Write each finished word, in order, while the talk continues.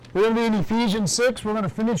We're going to be in Ephesians 6. We're going to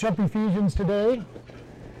finish up Ephesians today.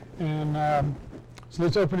 And so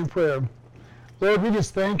let's open in prayer. Lord, we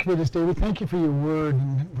just thank you for this day. We thank you for your word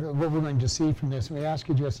and what we're going to see from this. And we ask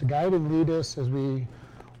you just to guide and lead us as we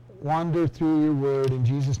wander through your word. In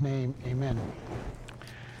Jesus' name, amen.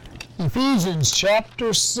 Ephesians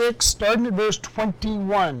chapter 6, starting at verse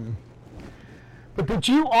 21. But that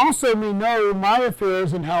you also may know my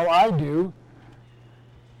affairs and how I do,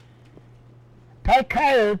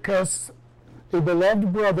 Tychicus, a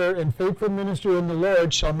beloved brother and faithful minister in the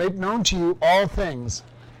Lord, shall make known to you all things.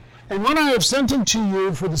 And when I have sent him to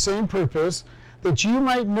you for the same purpose, that you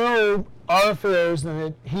might know our affairs and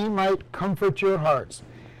that he might comfort your hearts.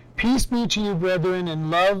 Peace be to you, brethren, and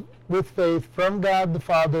love with faith from God the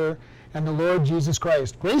Father and the Lord Jesus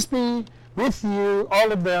Christ. Grace be with you,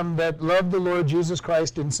 all of them that love the Lord Jesus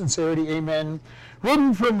Christ in sincerity. Amen.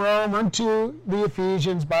 Written from Rome unto the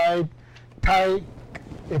Ephesians by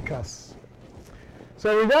Tychicus.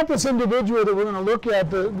 So we got this individual that we're going to look at.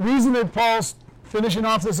 The reason that Paul's finishing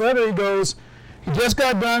off this letter, he just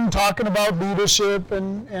got done talking about leadership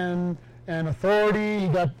and authority. He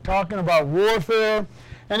got talking about warfare.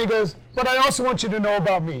 And he goes, but I also want you to know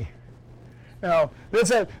about me. Now,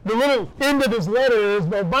 the little end of his letter is,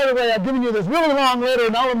 by the way, I've given you this really long letter,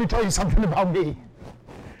 now let me tell you something about me.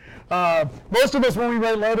 Most of us, when we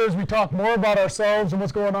write letters, we talk more about ourselves and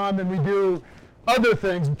what's going on than we do other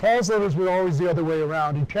things. Paul's letters were always the other way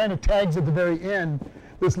around. He kind of tags at the very end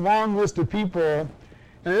this long list of people, and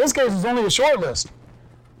in this case, it's only a short list.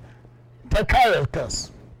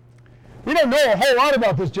 Tychicus. We don't know a whole lot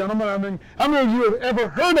about this gentleman. I mean, how many of you have ever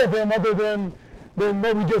heard of him other than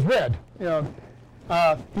what we just read? You know,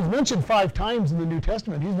 he's mentioned 5 times in the New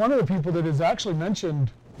Testament. He's one of the people that is actually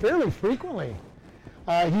mentioned fairly frequently.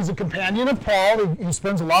 He's a companion of Paul. He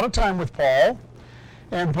spends a lot of time with Paul.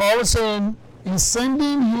 And Paul is saying he's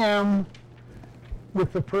sending him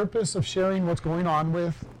with the purpose of sharing what's going on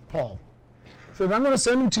with Paul. So I'm going to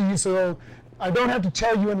send him to you so I don't have to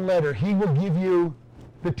tell you in a letter. He will give you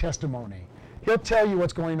the testimony. He'll tell you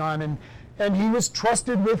what's going on. And he was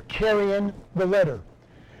trusted with carrying the letter.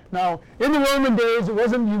 Now, in the Roman days, it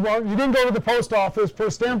wasn't you didn't go to the post office, put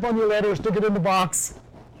a stamp on your letter, stick it in the box,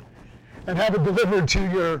 and have it delivered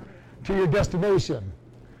to your destination.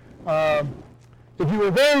 If you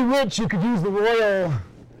were very rich, you could use the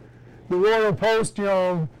royal post,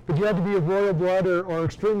 but you had to be of royal blood or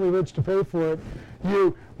extremely rich to pay for it.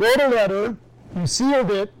 You wrote a letter, you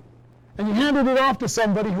sealed it, and you handed it off to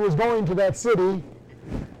somebody who was going to that city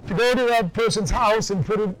to go to that person's house and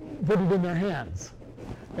put it in their hands.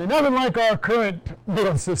 And nothing like our current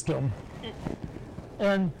mail system.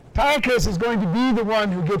 And Tychicus is going to be the one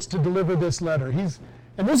who gets to deliver this letter.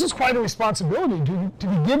 And this is quite a responsibility. To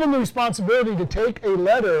be given the responsibility to take a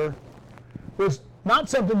letter was not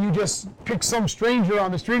something you just picked some stranger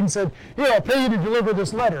on the street and said, here, I'll pay you to deliver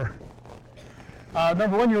this letter.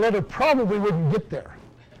 Number one, your letter probably wouldn't get there.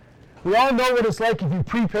 We all know what it's like if you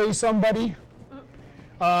prepay somebody.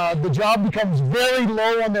 The job becomes very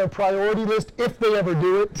low on their priority list if they ever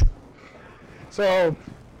do it. So,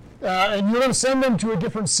 and you're going to send them to a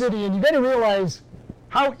different city, and you got to realize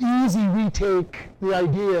how easy we take the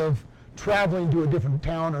idea of traveling to a different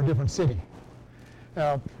town or a different city.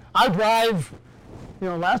 I drive,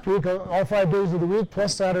 last week, all 5 days of the week,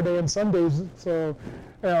 plus Saturday and Sundays. So,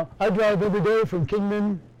 I drive every day from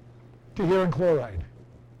Kingman to here in Chloride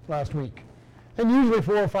last week, and usually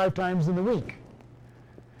 4 or 5 times in the week.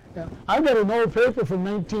 I've got an old paper from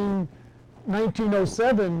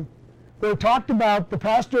 1907 where it talked about the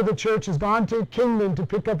pastor of the church has gone to Kingman to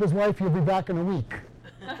pick up his wife. He'll be back in a week.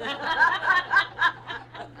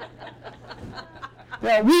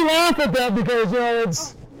 We laugh at that because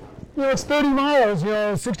it's 30 miles,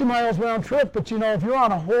 60 miles round trip. But if you're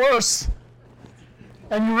on a horse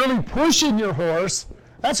and you're really pushing your horse,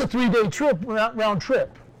 that's a 3-day trip, round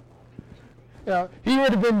trip. He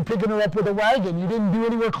would have been picking her up with a wagon. You didn't do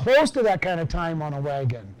anywhere close to that kind of time on a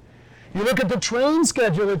wagon. You look at the train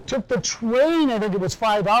schedule. It took the train, I think it was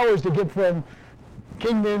 5 hours to get from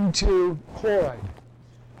Kingman to Chloride.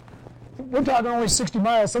 We're talking only 60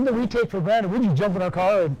 miles, something we take for granted. We just jump in our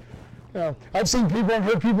car and, I've seen people and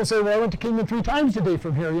heard people say, well, I went to Kingman 3 times today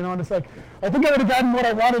from here, and it's like, I think I would have gotten what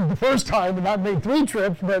I wanted the first time and not made 3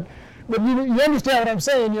 trips, but you understand what I'm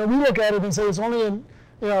saying. We look at it and say it's only an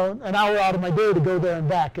hour out of my day to go there and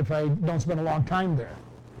back if I don't spend a long time there.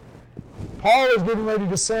 Paul is getting ready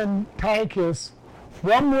to send Tychicus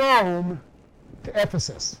from Rome to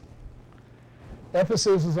Ephesus.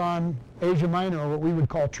 Ephesus is on Asia Minor, or what we would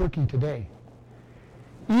call Turkey today.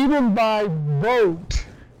 Even by boat,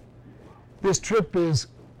 this trip is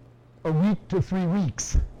a week to 3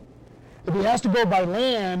 weeks. If he has to go by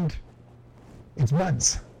land, it's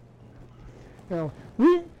months.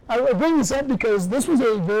 I bring this up because this was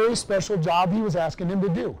a very special job he was asking him to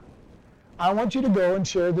do. I want you to go and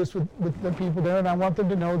share this with the people there, and I want them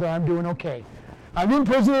to know that I'm doing okay. I'm in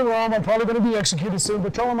prison in Rome. I'm probably going to be executed soon,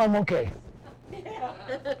 but tell them I'm okay.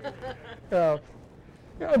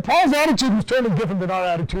 Paul's attitude was totally different than our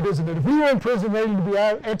attitude, isn't it? If we were in prison ready to be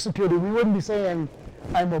executed, we wouldn't be saying,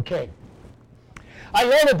 I'm okay. I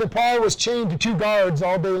love it that Paul was chained to 2 guards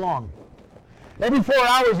all day long. Every 4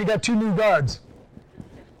 hours, he got 2 new guards.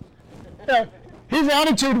 His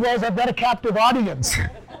attitude was, I've got a captive audience.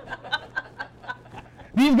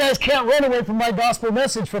 These guys can't run away from my gospel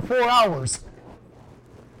message for 4 hours.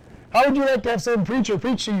 How would you like to have some preacher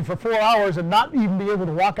preach to you for 4 hours and not even be able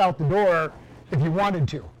to walk out the door if you wanted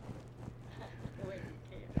to?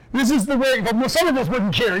 This is the way, well, some of us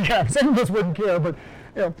wouldn't care, some of us wouldn't care, but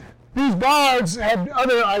these guards had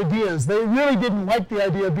other ideas. They really didn't like the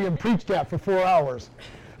idea of being preached at for 4 hours.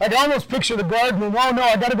 I can almost picture the guardsman, oh no,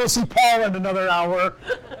 I got to go see Paul in another hour.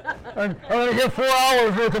 I'm going to get 4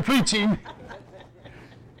 hours worth of preaching.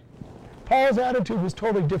 Paul's attitude was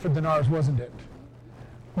totally different than ours, wasn't it?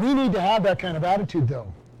 We need to have that kind of attitude,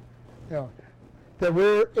 though, that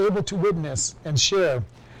we're able to witness and share.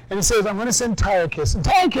 And he says, I'm going to send Tychicus. And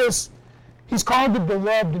Tychicus, he's called the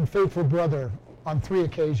beloved and faithful brother on 3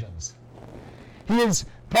 occasions.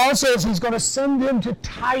 Paul says he's going to send him to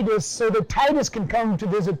Titus so that Titus can come to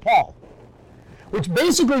visit Paul, which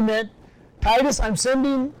basically meant, Titus, I'm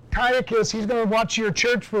sending Tychicus. He's going to watch your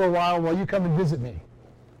church for a while you come and visit me.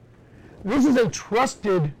 This is a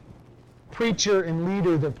trusted preacher and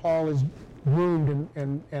leader that Paul has groomed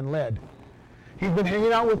and led. He's been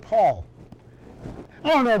hanging out with Paul. I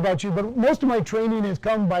don't know about you, but most of my training has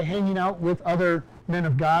come by hanging out with other men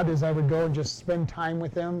of God as I would go and just spend time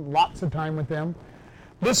with them, lots of time with them.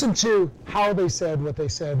 Listen to how they said,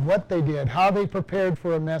 what they did, how they prepared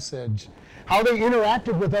for a message, how they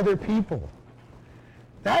interacted with other people.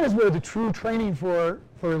 That is where the true training for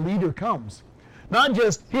a leader comes. Not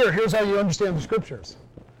just, here's how you understand the Scriptures.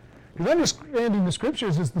 Because understanding the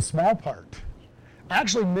Scriptures is the small part.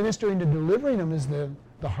 Actually ministering and delivering them is the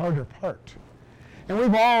harder part. And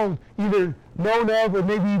we've all either known of or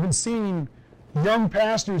maybe even seen young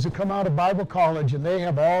pastors who come out of Bible college and they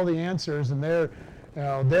have all the answers and they're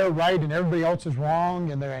right and everybody else is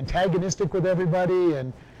wrong and they're antagonistic with everybody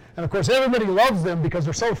and of course everybody loves them because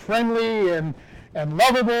they're so friendly and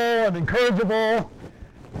lovable and encourageable.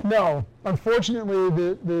 No,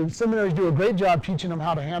 unfortunately the seminaries do a great job teaching them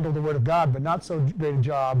how to handle the Word of God, but not so great a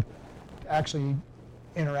job to actually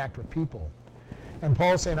interact with people. And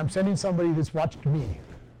Paul's saying, I'm sending somebody that's watched me.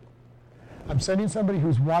 I'm sending somebody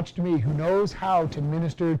who's watched me, who knows how to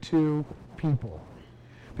minister to people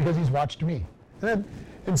because he's watched me.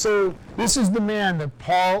 And so this is the man that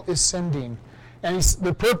Paul is sending. And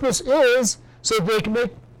the purpose is so they can going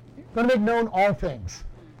to make known all things.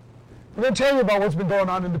 We're going to tell you about what's been going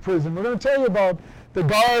on in the prison. We're going to tell you about the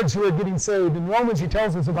guards who are getting saved. In Romans, he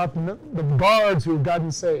tells us about the guards who have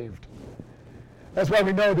gotten saved. That's why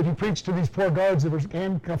we know that he preached to these poor guards that were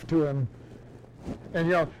handcuffed to him.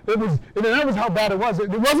 And that was how bad it was. It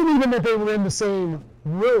wasn't even that they were in the same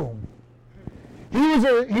room. He was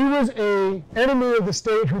a enemy of the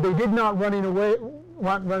state who they did not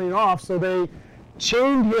want running off, so they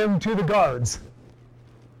chained him to the guards.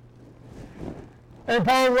 And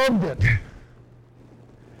Paul loved it.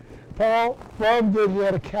 Paul loved that he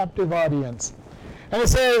had a captive audience. And it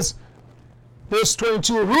says, verse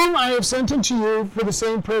 22, whom I have sent unto you for the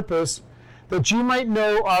same purpose, that you might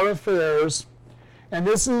know our affairs, and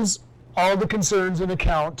this is all the concerns and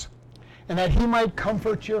account, and that he might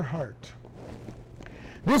comfort your heart.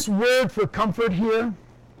 This word for comfort here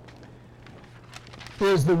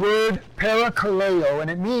is the word parakaleo, and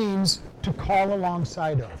it means to call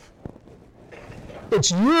alongside of.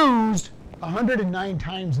 It's used 109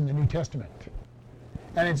 times in the New Testament,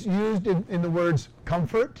 and it's used in the words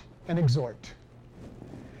comfort and exhort.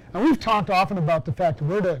 And we've talked often about the fact that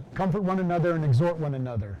we're to comfort one another and exhort one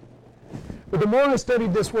another. But the more I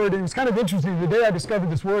studied this word, and it's kind of interesting, the day I discovered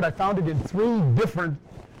this word, I found it in 3 different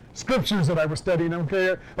scriptures that I was studying.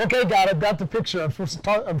 Okay, got the picture. I'm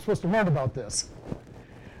supposed to learn about this.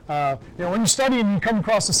 When you study and you come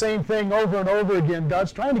across the same thing over and over again,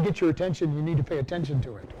 God's trying to get your attention. You need to pay attention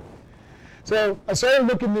to it. So I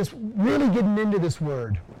started really getting into this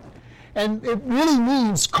word. And it really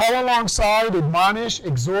means call alongside, admonish,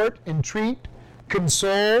 exhort, entreat,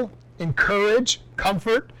 console, encourage,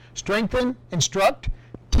 comfort, strengthen, instruct,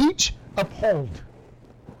 teach, uphold.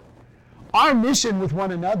 Our mission with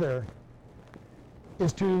one another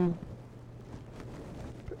is to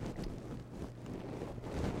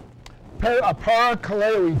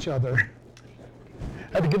parakaleo each other.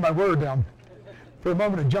 I had to get my word down. For a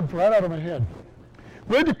moment, it jumped right out of my head.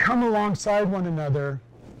 We're to come alongside one another,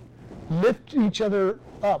 lift each other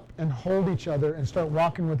up, and hold each other, and start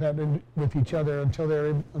walking with each other until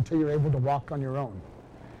you're able to walk on your own.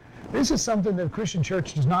 This is something that a Christian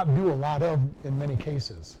church does not do a lot of in many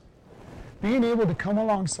cases. Being able to come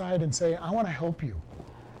alongside and say, I want to help you.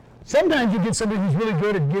 Sometimes you get somebody who's really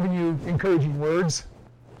good at giving you encouraging words.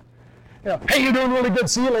 Hey, you're doing really good,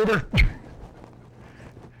 see you later.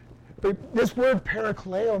 But this word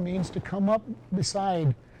parakaleo means to come up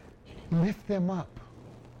beside, lift them up.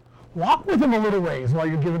 Walk with them a little ways while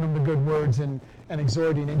you're giving them the good words and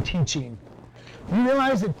exhorting and teaching. You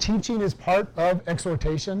realize that teaching is part of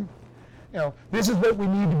exhortation? This is what we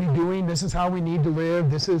need to be doing. This is how we need to live.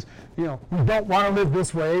 This is, we don't want to live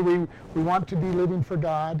this way. We want to be living for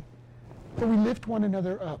God. But we lift one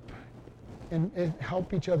another up and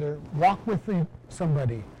help each other. Walk with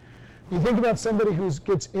somebody. You think about somebody who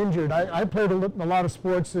gets injured. I played a lot of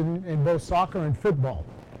sports in both soccer and football.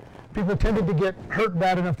 People tended to get hurt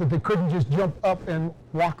bad enough that they couldn't just jump up and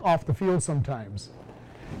walk off the field sometimes.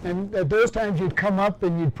 And at those times you'd come up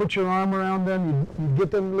and you'd put your arm around them, you'd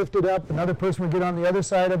get them lifted up, another person would get on the other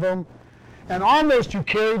side of them. And almost you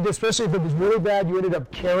carried, especially if it was really bad, you ended up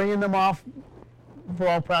carrying them off for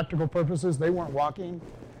all practical purposes. They weren't walking.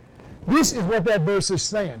 This is what that verse is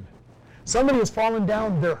saying. Somebody has fallen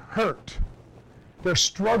down, they're hurt. They're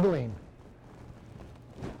struggling.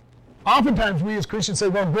 Oftentimes we as Christians say,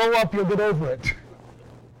 well, grow up, you'll get over it.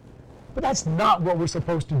 But that's not what we're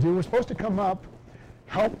supposed to do. We're supposed to come up,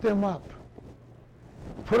 help them up.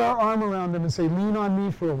 Put our arm around them and say, lean on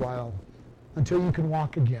me for a while until you can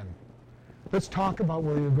walk again. Let's talk about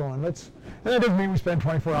where you're going. And that doesn't mean we spend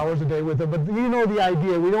 24 hours a day with them, but you know the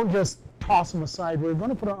idea. We don't just toss them aside. We're going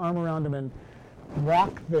to put our arm around them and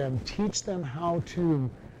walk them, teach them how to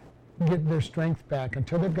get their strength back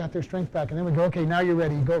until they've got their strength back. And then we go, okay, now you're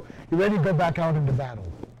ready. You're ready to go back out into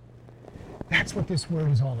battle. That's what this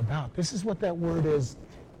word is all about. This is what that word is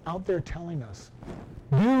out there telling us.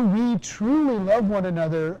 Do we truly love one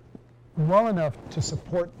another well enough to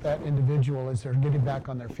support that individual as they're getting back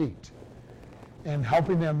on their feet and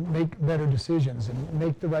helping them make better decisions and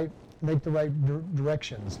make the right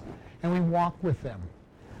directions? And we walk with them.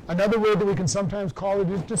 Another word that we can sometimes call it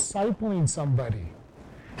is discipling somebody.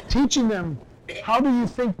 Teaching them, how do you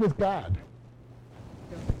think with God?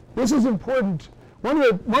 This is important. One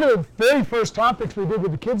of the very first topics we did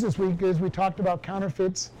with the kids this week is we talked about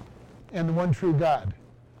counterfeits and the one true God.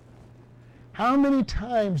 How many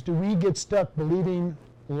times do we get stuck believing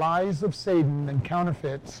lies of Satan and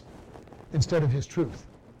counterfeits instead of his truth?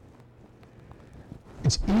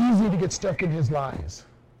 It's easy to get stuck in his lies,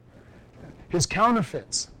 his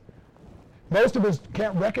counterfeits. Most of us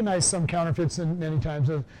can't recognize some counterfeits many times.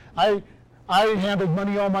 I handled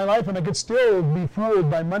money all my life, and I could still be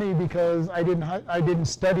fooled by money because I didn't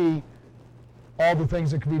study all the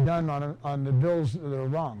things that could be done on the bills that are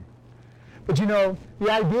wrong. But the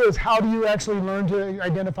idea is, how do you actually learn to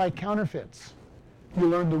identify counterfeits? You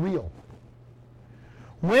learn the real.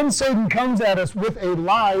 When Satan comes at us with a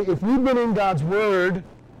lie, if we've been in God's Word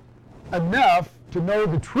enough to know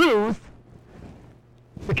the truth,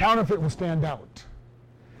 the counterfeit will stand out.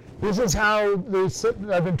 This is how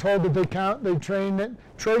I've been told that they train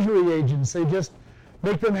treasury agents. They just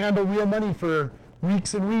make them handle real money for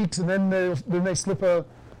weeks and weeks, and then they slip a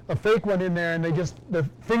fake one in there, and they're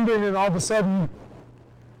fingering it, and all of a sudden,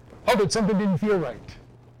 something didn't feel right.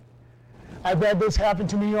 I've had this happen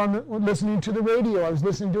to me listening to the radio. I was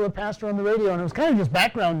listening to a pastor on the radio, and it was kind of just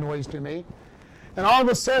background noise to me. And all of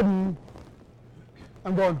a sudden,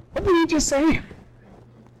 I'm going, what did he just say?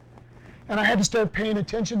 And I had to start paying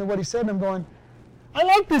attention to what he said, and I'm going, I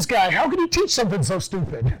like this guy. How could he teach something so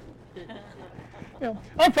stupid?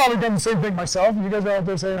 I've probably done the same thing myself. You guys are out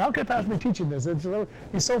there saying, how can a pastor be teaching this?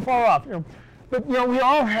 He's so far off. But we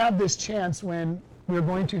all have this chance when we're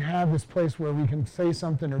going to have this place where we can say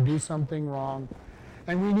something or do something wrong.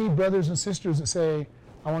 And we need brothers and sisters that say,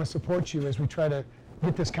 I want to support you as we try to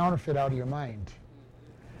get this counterfeit out of your mind.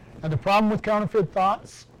 And the problem with counterfeit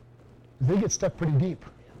thoughts is they get stuck pretty deep.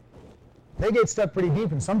 They get stuck pretty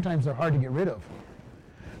deep, and sometimes they're hard to get rid of.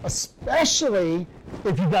 Especially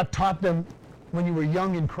if you got taught them when you were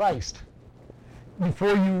young in Christ,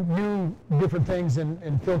 before you knew different things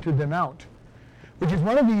and filtered them out. Which is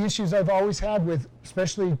one of the issues I've always had with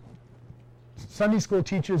especially Sunday school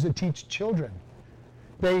teachers that teach children.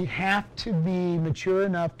 They have to be mature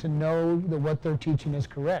enough to know that what they're teaching is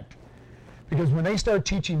correct. Because when they start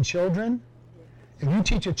teaching children, if you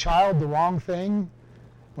teach a child the wrong thing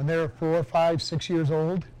when they're 4, 5, 6 years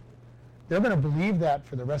old, they're going to believe that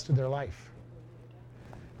for the rest of their life.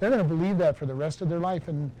 They're going to believe that for the rest of their life,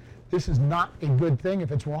 and this is not a good thing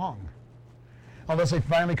if it's wrong. Unless they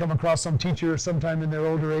finally come across some teacher sometime in their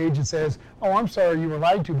older age and says, oh, I'm sorry you were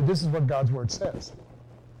lied to, but this is what God's Word says.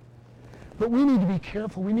 But we need to be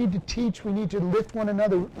careful. We need to teach. We need to lift one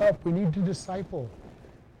another up. We need to disciple.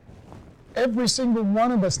 Every single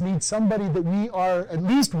one of us needs somebody that we are, at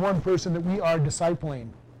least one person that we are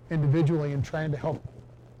discipling individually and trying to help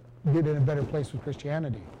get in a better place with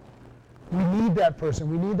Christianity. We need that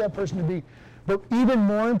person. We need that person to be, but even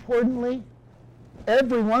more importantly,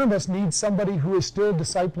 every one of us needs somebody who is still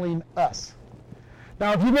discipling us.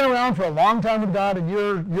 Now, if you've been around for a long time with God and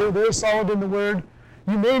you're very solid in the Word,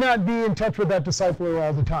 you may not be in touch with that discipler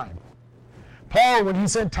all the time. Paul, when he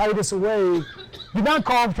sent Titus away, did not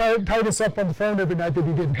call Titus up on the phone every night that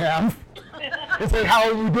he didn't have and say, how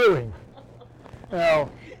are you doing?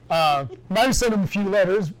 Now, might have sent him a few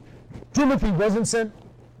letters. Timothy wasn't sent,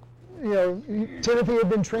 Timothy had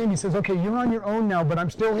been trained. He says, okay, you're on your own now, but I'm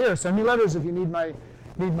still here. Send me letters if you need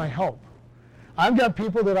my help. I've got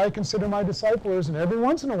people that I consider my disciplers, and every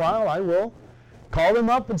once in a while I will call them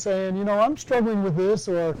up and saying, I'm struggling with this,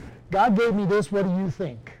 or God gave me this, what do you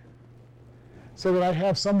think? So that I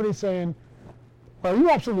have somebody saying, well,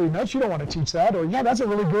 you're absolutely nuts, you don't want to teach that, or yeah, that's a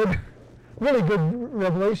really good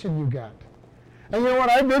revelation you got. And you know what,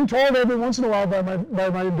 I've been told every once in a while by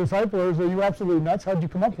my disciplers, are you absolutely nuts, how'd you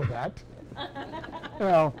come up with that?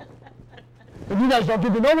 And you guys don't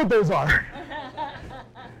get to know what those are.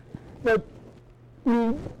 But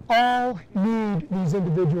we all need these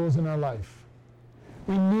individuals in our life.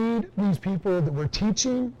 We need these people that we're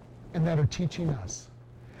teaching and that are teaching us.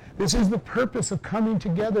 This is the purpose of coming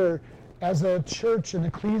together as a church and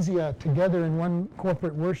ecclesia together in one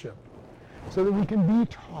corporate worship, so that we can be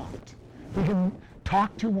taught. We can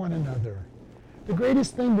talk to one another. The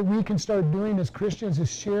greatest thing that we can start doing as Christians is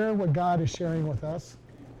share what God is sharing with us.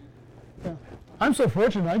 I'm so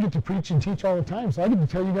fortunate I get to preach and teach all the time, so I get to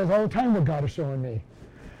tell you guys all the time what God is showing me.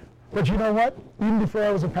 But you know what? Even before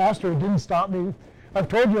I was a pastor, it didn't stop me. I've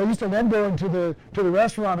told you I used to love going to the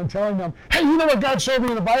restaurant and telling them, hey, you know what God showed me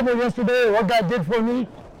in the Bible yesterday, or what God did for me?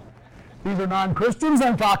 These are non-Christians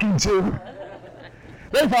I'm talking to.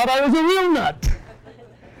 They thought I was a real nut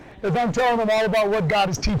if I'm telling them all about what God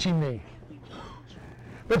is teaching me.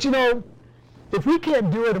 But if we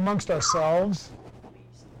can't do it amongst ourselves,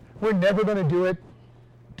 we're never going to do it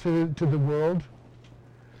to the world.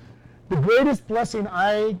 The greatest blessing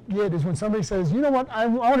I get is when somebody says, you know what, I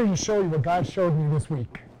wanted to show you what God showed me this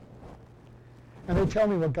week. And they tell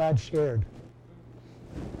me what God shared.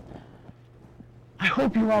 I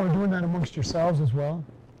hope you all are doing that amongst yourselves as well.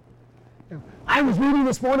 I was reading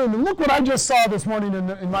this morning, and look what I just saw this morning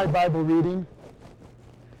in my Bible reading.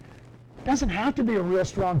 It doesn't have to be a real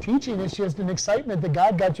strong teaching. It's just an excitement that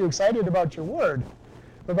God got you excited about your word,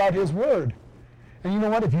 about His word. And you know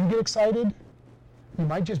what? If you get excited, you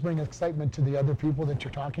might just bring excitement to the other people that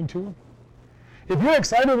you're talking to. If you're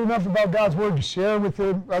excited enough about God's word to share with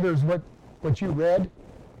others what you read,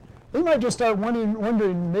 they might just start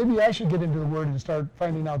wondering, maybe I should get into the word and start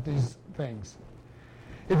finding out these things.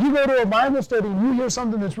 If you go to a Bible study and you hear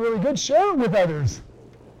something that's really good, share it with others.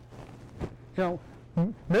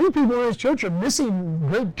 Many people in this church are missing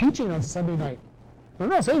great teaching on Sunday night. I'm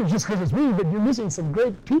not saying it's just because it's me, but you're missing some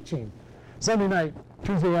great teaching. Sunday night,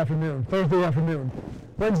 Tuesday afternoon, Thursday afternoon,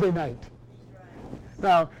 Wednesday night.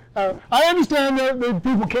 Now, I understand that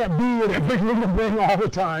people can't be at every little thing all the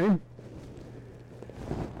time.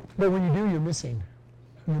 But when you do, you're missing.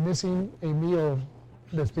 You're missing a meal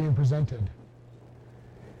that's being presented.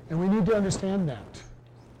 And we need to understand that.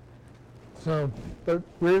 So, but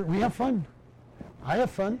we have fun. I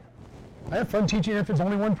have fun. I have fun teaching if it's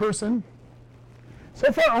only one person.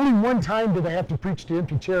 So far, only one time did I have to preach to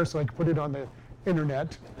empty chairs so I could put it on the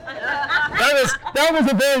internet. That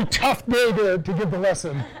was a very tough day to give the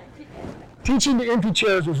lesson. Teaching to empty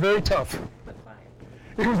chairs was very tough.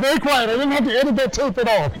 It was very quiet. I didn't have to edit that tape at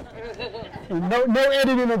all. No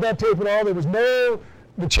editing of that tape at all.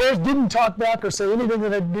 The chairs didn't talk back or say anything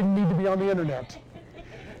that didn't need to be on the internet.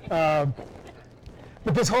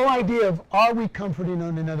 But this whole idea of, are we comforting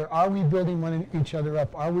one another? Are we building each other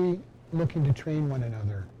up? Are we looking to train one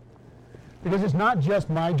another? Because it's not just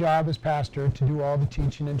my job as pastor to do all the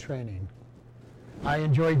teaching and training. I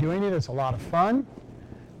enjoy doing it. It's a lot of fun.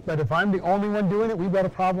 But if I'm the only one doing it, we've got a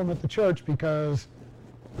problem at the church, because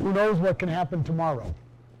who knows what can happen tomorrow?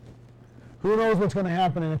 Who knows what's going to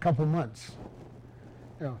happen in a couple months?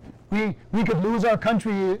 We could lose our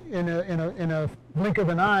country in a blink of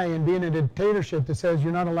an eye and be in a dictatorship that says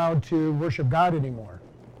you're not allowed to worship God anymore.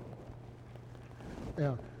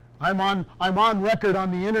 I'm on record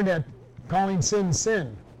on the internet calling sin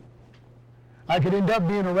sin. I could end up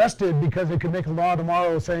being arrested because they could make a law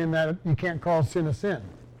tomorrow saying that you can't call sin a sin.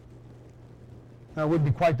 Now, it wouldn't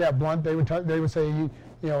be quite that blunt. They would say you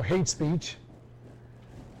know, hate speech.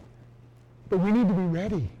 But we need to be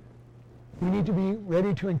ready. We need to be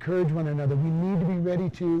ready to encourage one another. We need to be ready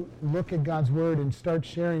to look at God's Word and start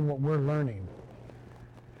sharing what we're learning.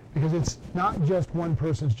 Because it's not just one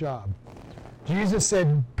person's job. Jesus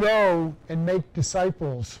said, go and make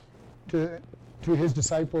disciples. To his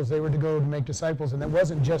disciples, they were to go to make disciples. And that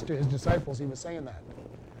wasn't just to his disciples, he was saying that.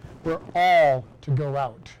 We're all to go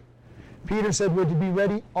out. Peter said we're to be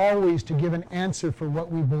ready always to give an answer for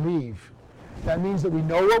what we believe. That means that we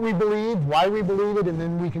know what we believe, why we believe it, and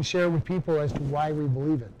then we can share with people as to why we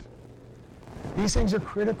believe it. These things are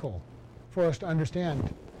critical for us to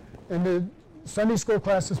understand. In the Sunday school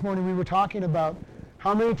class this morning, we were talking about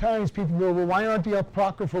how many times people go, well, why aren't the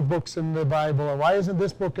apocryphal books in the Bible? Or why isn't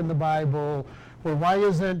this book in the Bible? Or why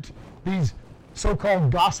isn't these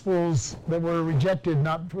so-called gospels that were rejected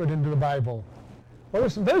not put into the Bible? Well,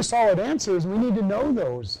 there's some very solid answers. We need to know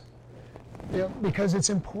those, you know, because it's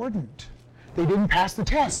important. They didn't pass the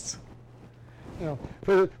tests. You know,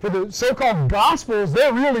 for the so-called Gospels,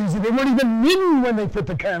 they're real easy. They weren't even written when they put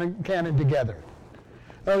the canon together.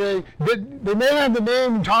 They may have the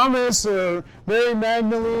name Thomas or Mary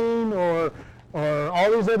Magdalene or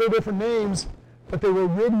all these other different names, but they were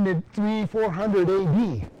written at 300-400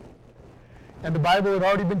 A.D. And the Bible had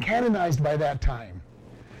already been canonized by that time.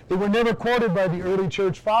 They were never quoted by the early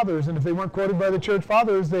church fathers, and if they weren't quoted by the church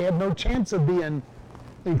fathers, they had no chance of being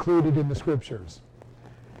included in the scriptures.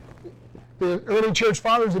 The early church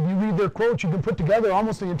fathers, if you read their quotes, you can put together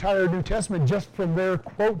almost the entire New Testament just from their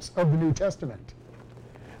quotes of the New Testament.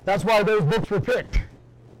 That's why those books were picked.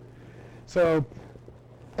 So,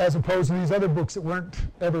 as opposed to these other books that weren't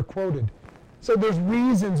ever quoted. So there's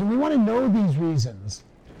reasons, and we want to know these reasons.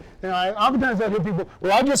 Now, oftentimes I hear people,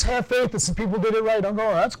 well, I just have faith that some people did it right. I'm going,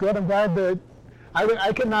 oh, that's good. I'm glad that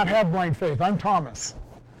I cannot have blind faith. I'm Thomas.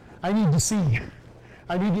 I need to see.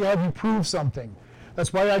 I need to have you prove something.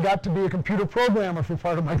 That's why I got to be a computer programmer for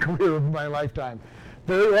part of my career of my lifetime.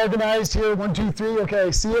 Very organized here, 1, 2, 3, okay, I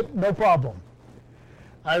see it, no problem.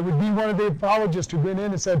 I would be one of the apologists who went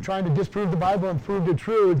in and said, trying to disprove the Bible and proved it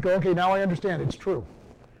true, and go, okay, now I understand, it's true.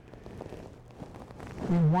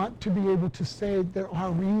 We want to be able to say there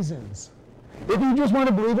are reasons. If you just want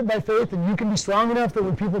to believe it by faith, and you can be strong enough that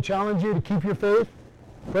when people challenge you to keep your faith,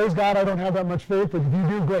 praise God, I don't have that much faith, but if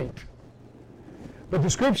you do, great. But the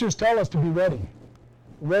scriptures tell us to be ready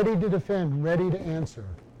to defend, ready to answer.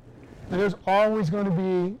 And there's always going to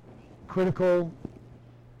be critical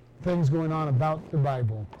things going on about the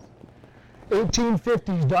Bible.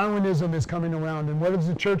 1850s, Darwinism is coming around, and what does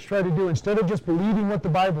the church try to do? Instead of just believing what the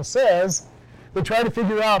Bible says, they try to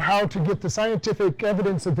figure out how to get the scientific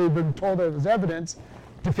evidence that they've been told as evidence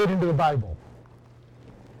to fit into the Bible.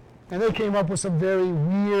 And they came up with some very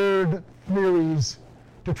weird theories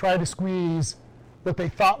to try to squeeze what they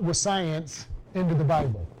thought was science into the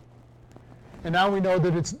Bible. And now we know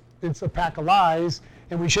that it's a pack of lies,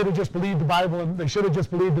 and we should have just believed the Bible, and they should have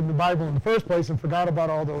just believed in the Bible in the first place and forgot about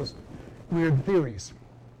all those weird theories.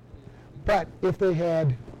 But if they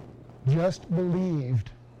had just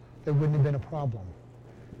believed, there wouldn't have been a problem.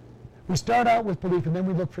 We start out with belief, and then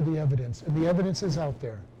we look for the evidence, and the evidence is out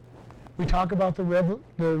there. We talk about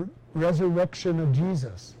the resurrection of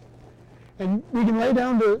Jesus. And we can lay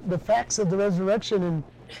down the facts of the resurrection,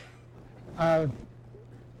 and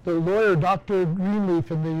the lawyer, Dr.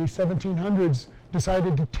 Greenleaf, in the 1700s,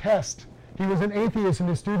 decided to test. He was an atheist, and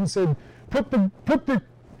his students said, put the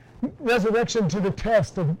resurrection to the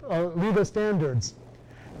test of legal standards.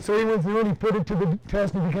 So he went through and he put it to the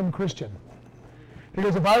test and became a Christian.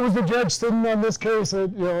 Because if I was the judge sitting on this case, I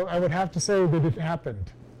would have to say that it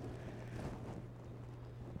happened.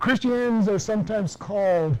 Christians are sometimes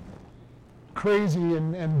called crazy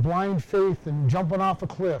and blind faith and jumping off a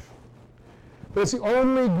cliff. But it's the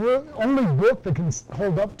only book that can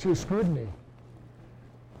hold up to scrutiny.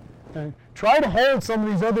 Okay? Try to hold some of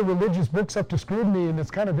these other religious books up to scrutiny, and it's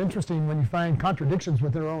kind of interesting when you find contradictions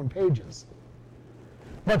within their own pages.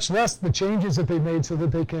 Much less the changes that they made so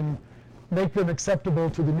that they can make them acceptable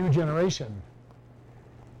to the new generation.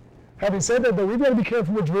 Having said that, though, we've got to be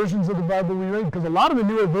careful which versions of the Bible we read, because a lot of the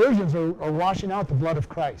newer versions are washing out the blood of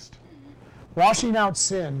Christ, washing out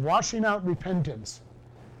sin, washing out repentance.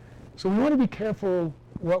 So we want to be careful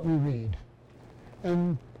what we read.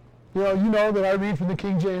 And you know that I read from the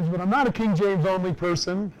King James, but I'm not a King James only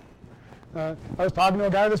person. I was talking to a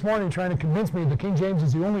guy this morning trying to convince me the King James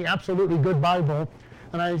is the only absolutely good Bible.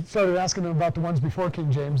 And I started asking him about the ones before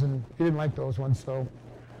King James, and he didn't like those ones.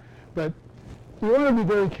 But we want to be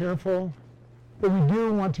very careful, but we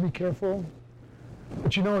do want to be careful.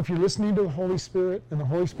 But you know, if you're listening to the Holy Spirit and the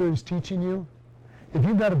Holy Spirit is teaching you, if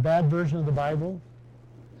you've got a bad version of the Bible,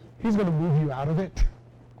 He's going to move you out of it.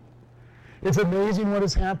 It's amazing what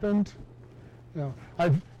has happened. You know,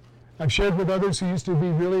 I've shared with others who used to be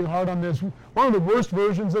really hard on this. One of the worst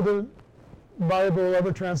versions of the Bible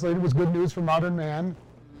ever translated was Good News for Modern Man.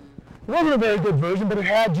 It wasn't a very good version, but it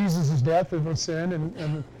had Jesus' death for sin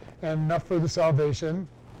and enough for the salvation.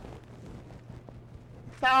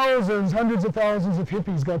 Thousands, hundreds of thousands of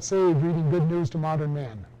hippies got saved reading Good News to Modern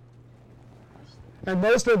Man. And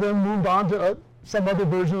most of them moved on to some other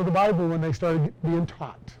version of the Bible when they started being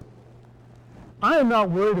taught. I am not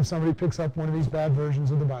worried if somebody picks up one of these bad versions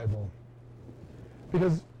of the Bible.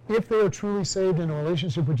 Because if they are truly saved in a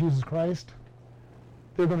relationship with Jesus Christ,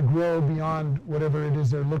 they're going to grow beyond whatever it is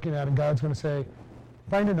they're looking at, and God's going to say,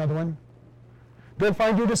 find another one. Go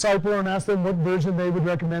find your disciple and ask them what version they would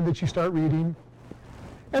recommend that you start reading.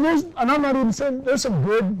 And I'm not even saying, there's some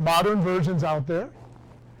good modern versions out there.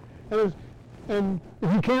 And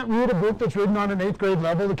if you can't read a book that's written on an 8th grade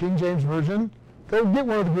level, the King James Version, go get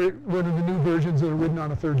one of the new versions that are written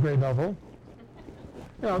on a 3rd grade level.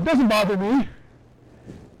 You know, it doesn't bother me.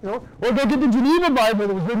 You know, or go get the Geneva Bible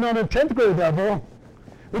that was written on a 10th grade level,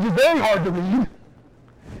 which is very hard to read.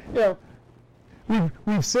 You know,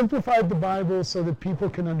 we've simplified the Bible so that people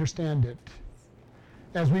can understand it.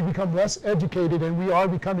 As we become less educated, and we are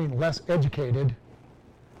becoming less educated,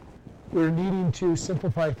 we're needing to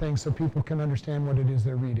simplify things so people can understand what it is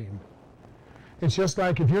they're reading. It's just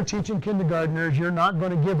like if you're teaching kindergartners, you're not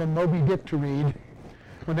going to give them Moby Dick to read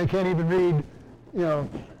when they can't even read, you know,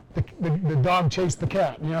 the dog chased the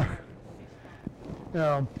cat. You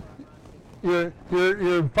know,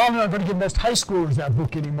 you're probably not going to give most high schoolers that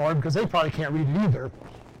book anymore because they probably can't read it either.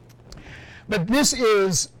 But this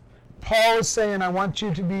is, Paul is saying, I want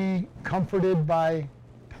you to be comforted by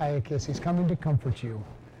Tychicus. He's coming to comfort you.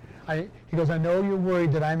 He goes, I know you're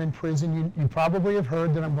worried that I'm in prison. You probably have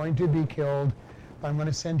heard that I'm going to be killed, but I'm going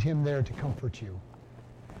to send him there to comfort you.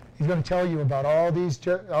 He's going to tell you about all these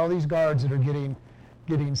guards that are getting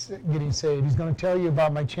saved. He's going to tell you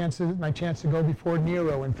about my chance to go before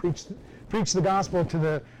Nero and preach the gospel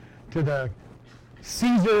to the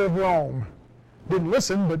Caesar of Rome. Didn't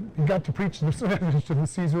listen, but he got to preach the message to the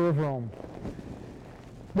Caesar of Rome.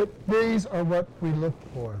 But these are what we look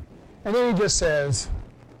for. And then he just says,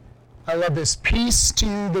 I love this, peace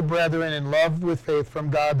to the brethren and love with faith from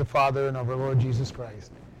God the Father and of our Lord Jesus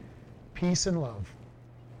Christ. Peace and love.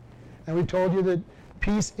 And we told you that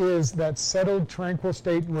peace is that settled, tranquil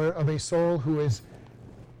state of a soul who is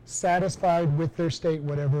satisfied with their state,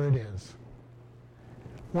 whatever it is.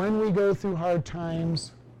 When we go through hard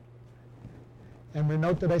times, and we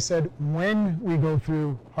note that I said when we go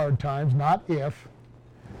through hard times, not if.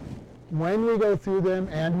 When we go through them,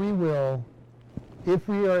 and we will, if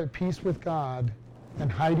we are at peace with God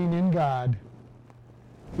and hiding in God,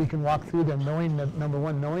 we can walk through them knowing that, number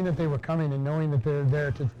one, knowing that they were coming and knowing that they're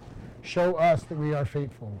there to show us that we are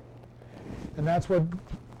faithful. And that's what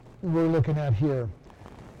we're looking at here.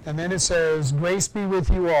 And then it says, grace be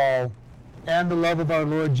with you all and the love of our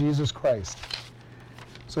Lord Jesus Christ.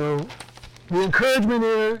 So the encouragement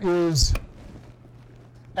here is,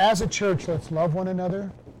 as a church, let's love one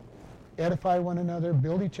another, edify one another,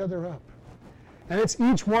 build each other up. And it's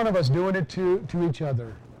each one of us doing it to each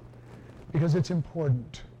other because it's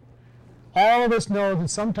important. All of us know that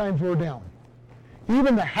sometimes we're down.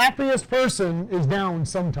 Even the happiest person is down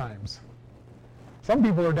sometimes. Some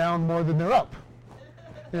people are down more than they're up.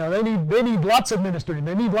 You know, they need lots of ministering.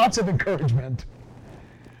 They need lots of encouragement.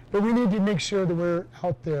 But we need to make sure that we're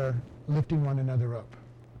out there lifting one another up.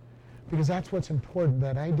 Because that's what's important,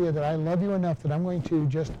 that idea that I love you enough that I'm going to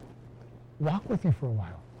just walk with you for a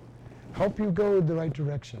while. Help you go in the right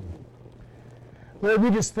direction. Lord, we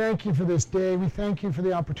just thank you for this day. We thank you for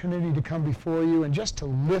the opportunity to come before you and just to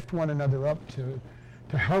lift one another up,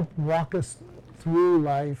 to help walk us through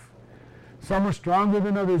life. Some are stronger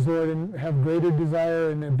than others, Lord, and have greater desire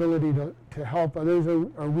and ability to help. Others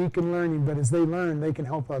are weak in learning, but as they learn, they can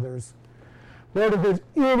help others. Lord, if there's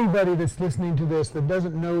anybody that's listening to this that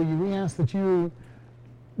doesn't know you, we ask that you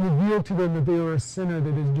reveal to them that they are a sinner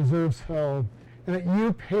that deserves hell, and that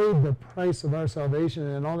you paid the price of our salvation,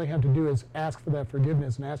 and all they have to do is ask for that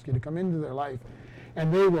forgiveness and ask you to come into their life,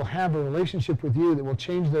 and they will have a relationship with you that will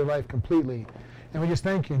change their life completely. And we just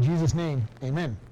thank you in Jesus' name. Amen.